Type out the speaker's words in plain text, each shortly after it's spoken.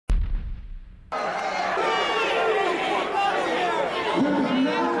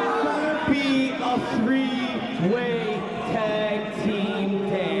Three-way tag team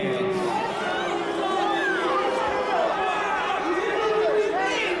dance.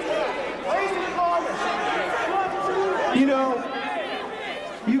 You know,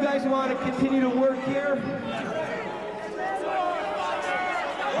 you guys want to continue to work here?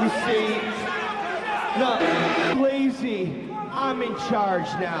 You see, no, lazy, I'm in charge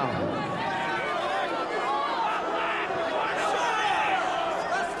now.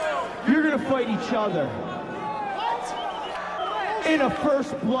 You're gonna fight each other in a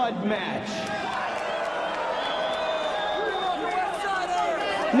first blood match.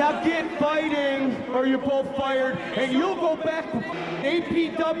 Now get fighting or you're both fired and you'll go back to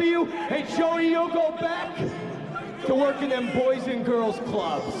APW and Jody, you'll go back to working them boys and girls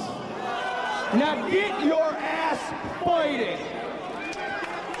clubs. Now get your ass fighting.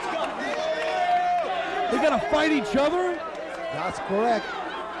 They gotta fight each other? That's correct.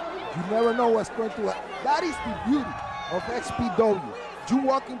 You never know what's going to happen. That is the beauty of XPW. You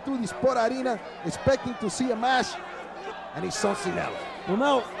walk into the sport arena expecting to see a match, and it's something else. Well,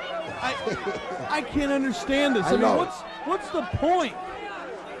 no, I can't understand this. I mean, what's the point?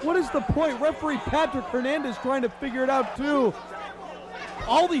 What is the point? Referee Patrick Hernandez trying to figure it out too.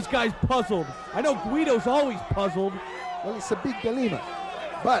 All these guys puzzled. I know Guido's always puzzled. Well, it's a big dilemma.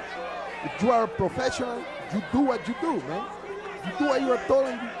 But if you are a professional, you do what you do, man. You do what you are told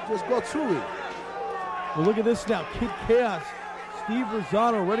and you just go through it. Well, look at this now. Kid Kaos, Steve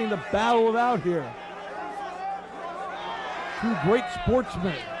Rizzono ready to battle it out here. Two great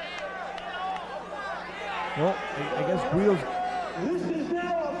sportsmen. Well, I guess Guido's... This is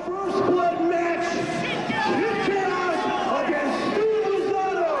now a first blood match. Kid Kaos against Steve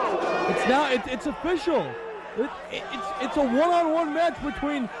Rizzono. It's now, it's official. It's a one-on-one match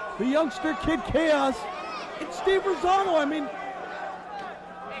between the youngster Kid Kaos and Steve Rizzono. I mean,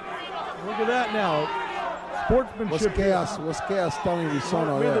 look at that now. Sportsmanship. What's Kaos telling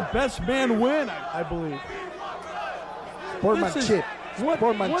Rizzono May there? the best man win, I believe. Sportsmanship.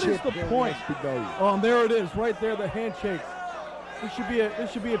 What is the point? Oh, and there it is, right there, the handshake. This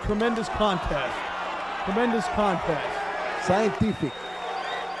should be a tremendous contest. Tremendous contest. Scientific.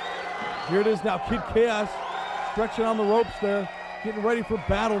 Here it is now, Kid Kaos stretching on the ropes there, getting ready for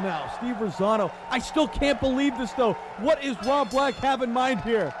battle now. Steve Rizzono. I still can't believe this though. What is Rob Black have in mind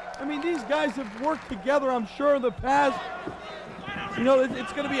here? I mean, these guys have worked together, I'm sure, in the past. You know,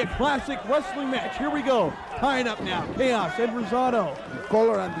 it's going to be a classic wrestling match. Here we go. Tying up now. Kaos and Rizzono. The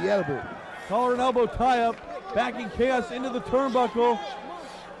collar and the elbow. Collar and elbow tie up. Backing Kaos into the turnbuckle.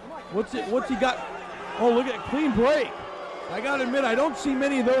 What's he got? Oh, look at that clean break. I got to admit, I don't see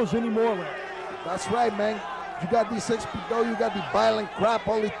many of those anymore, Larry. That's right, man. You got this XPW, you got the violent crap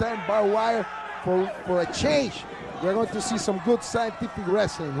all the time, barbed wire. For a change, we're going to see some good scientific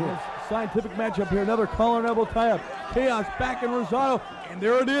wrestling here. Scientific matchup here. Another collar and elbow tie-up. Kaos back in Rizzono, and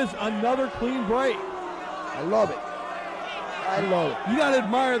there it is, another clean break. I love it. I love it. You got to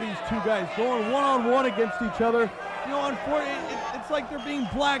admire these two guys going one-on-one against each other. You know, unfortunately, it's like they're being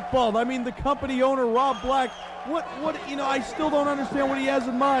blackballed. I mean, the company owner, Rob Black, you know, I still don't understand what he has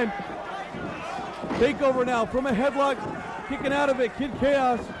in mind. Takeover now from a headlock, kicking out of it. Kid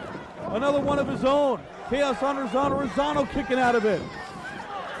Kaos, another one of his own. Kaos on Rizzono, Rizzono kicking out of it.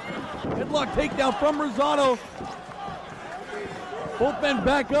 Headlock takedown from Rizzono. Both men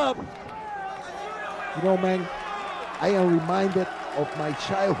back up. You know, man, I am reminded of my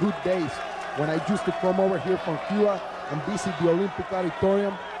childhood days when I used to come over here from Cuba and visit the Olympic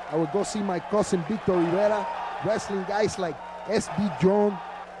Auditorium. I would go see my cousin Victor Rivera, wrestling guys like S.B. Jones,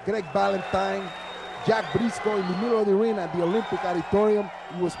 Greg Valentine, Jack Briscoe in the middle of the ring at the Olympic Auditorium.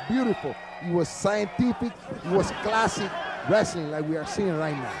 It was beautiful. It was scientific. It was classic wrestling like we are seeing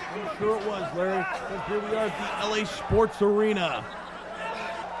right now. I'm sure it was, Larry. And here we are at the LA Sports Arena.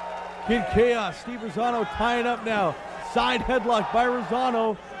 Kid Kaos, Steve Rizzono tying up now. Side headlock by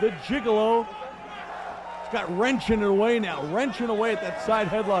Rizzono, the gigolo. He's got wrenching away now, wrenching away at that side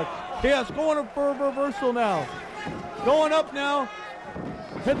headlock. Kaos going for a reversal now. Going up now.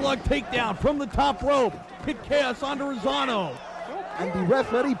 Headlock takedown from the top rope. Kid Kaos onto Rizzono. And the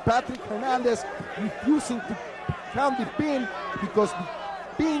referee, Patrick Hernandez, refusing to count the pin because the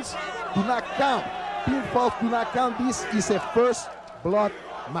pins do not count. Pinfalls do not count. This is a first blood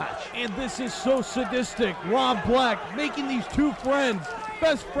match. And this is so sadistic. Rob Black making these two friends,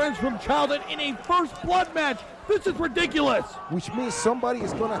 best friends from childhood, in a first blood match. This is ridiculous. Which means somebody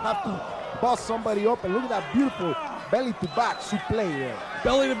is going to have to bust somebody up. And look at that beautiful belly to back suplex there.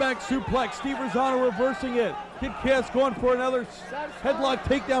 Belly to back suplex. Steve Rizzono reversing it. Kid Kaos going for another headlock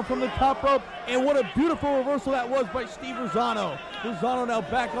takedown from the top rope. And what a beautiful reversal that was by Steve Rizzono. Rizzono now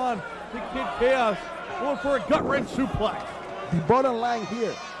back on to Kid Kaos. going for a gut-wrench suplex. The bottom line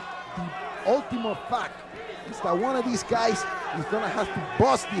here, the ultimate fact, is that one of these guys is going to have to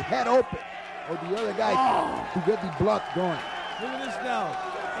bust the head open or the other guy to get the blood going. Look at this now.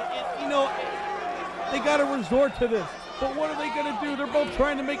 You know, they got to resort to this. But what are they going to do? They're both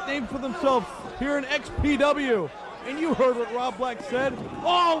trying to make names for themselves here in XPW. And you heard what Rob Black said.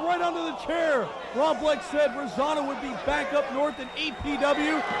 Oh, right onto the chair. Rob Black said Rizzono would be back up north in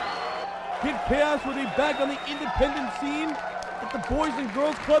APW. Kid Kaos would be back on the independent scene at the Boys and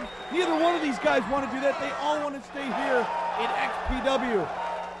Girls Club. Neither one of these guys want to do that. They all want to stay here in XPW.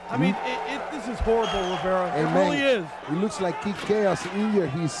 I mean, this is horrible, Rivera. Hey, it really is. It looks like Kid Kaos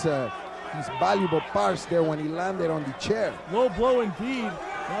injured his valuable parts there when he landed on the chair. Low blow indeed.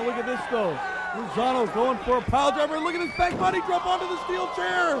 Now look at this though. Rizzono going for a pile driver. Look at his back body drop onto the steel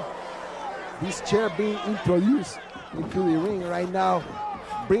chair. This chair being introduced into the ring right now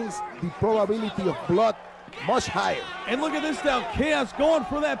brings the probability of blood much higher. And look at this now. Kaos going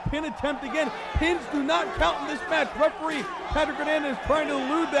for that pin attempt again. Pins do not count in this match. Referee Patrick Hernandez trying to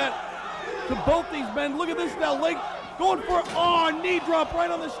elude that to both these men. Look at this now. Leg going for a knee drop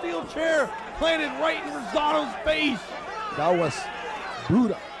right on the steel chair. Planted right in Rizzono's face. That was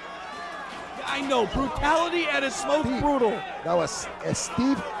brutal. I know, brutality at its most brutal. That was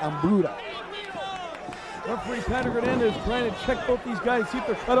stiff and brutal. Referee Patrick Hernandez trying to check both these guys, see if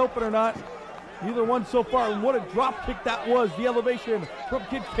they're cut open or not. Neither one so far, and what a drop kick that was. The elevation from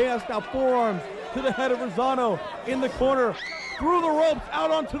Kid Kaos, now forearms to the head of Rizzono in the corner. Through the ropes, out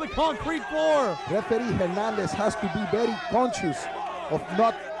onto the concrete floor. Referee Hernandez has to be very conscious of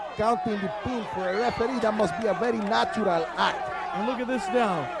not counting the pin. For a referee, that must be a very natural act. And look at this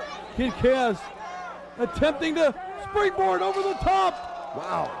now. Kid Kaos attempting to springboard over the top.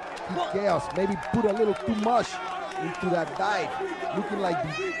 Wow, Kid Kaos maybe put a little too much into that dive. Looking like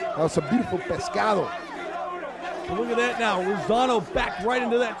that was a beautiful pescado. So look at that now. Rizzono back right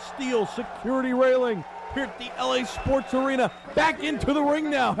into that steel security railing here at the LA Sports Arena. Back into the ring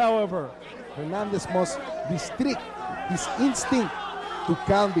now, however. Hernandez must restrict his instinct to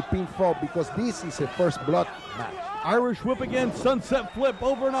count the pinfall because this is a first blood match. Irish whip again, sunset flip,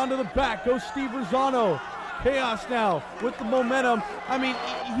 over and onto the back, goes Steve Rizzono. Kaos now with the momentum. I mean,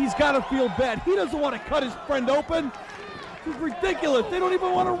 he's got to feel bad. He doesn't want to cut his friend open. This is ridiculous. They don't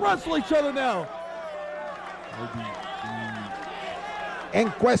even want to wrestle each other now. The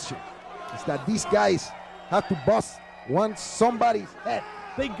end question is that these guys have to bust somebody's head.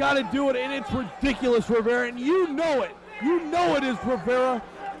 They got to do it, and it's ridiculous, Rivera, and you know it. You know it is, Rivera.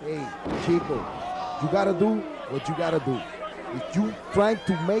 Hey, Chico, you got to do what you got to do. If you trying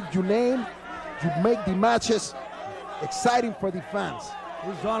to make your name, you make the matches exciting for the fans.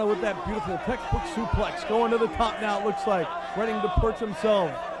 Rizzono with that beautiful textbook suplex, going to the top now, it looks like, ready to perch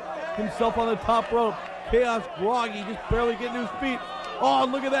himself on the top rope. Kaos groggy, just barely getting to his feet. Oh,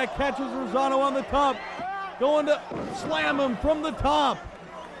 look at that, catches Rizzono on the top, going to slam him from the top.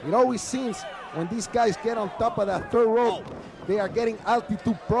 It always seems when these guys get on top of that third rope, they are getting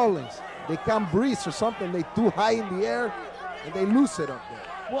altitude problems. They can't breathe or something. They're too high in the air, and they lose it up there.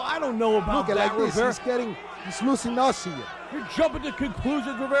 Well, I don't know about that, like Rivera. He's losing us here. You're jumping to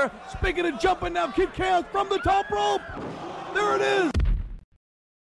conclusions, Rivera. Speaking of jumping now, Kid Kaos from the top rope. There it is.